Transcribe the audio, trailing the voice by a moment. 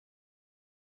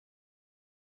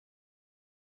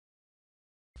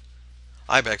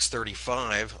IBEX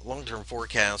 35, long-term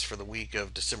forecast for the week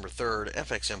of December 3rd,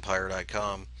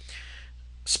 FXEmpire.com.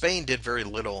 Spain did very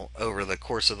little over the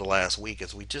course of the last week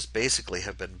as we just basically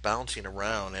have been bouncing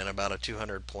around in about a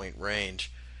 200-point range.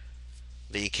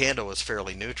 The candle is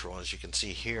fairly neutral, as you can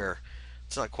see here.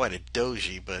 It's not quite a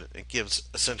doji, but it gives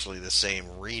essentially the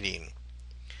same reading.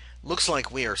 Looks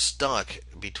like we are stuck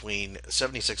between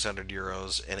 7,600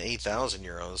 euros and 8,000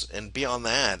 euros, and beyond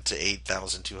that to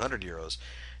 8,200 euros,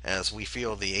 as we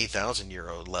feel the 8,000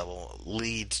 euro level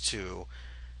leads to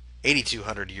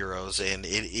 8,200 euros, and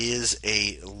it is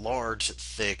a large,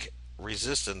 thick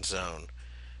resistance zone.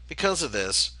 Because of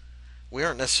this, we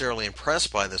aren't necessarily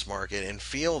impressed by this market and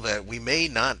feel that we may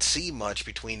not see much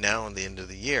between now and the end of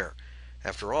the year.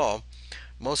 After all,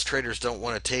 most traders don't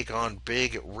want to take on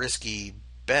big, risky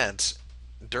bets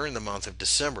during the month of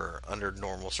December under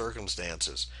normal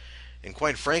circumstances. And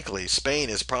quite frankly, Spain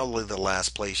is probably the last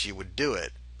place you would do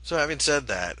it. So, having said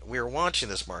that, we are watching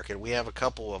this market. We have a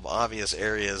couple of obvious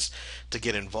areas to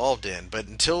get involved in, but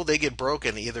until they get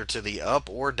broken either to the up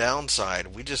or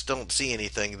downside, we just don't see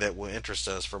anything that will interest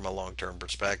us from a long term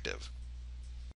perspective.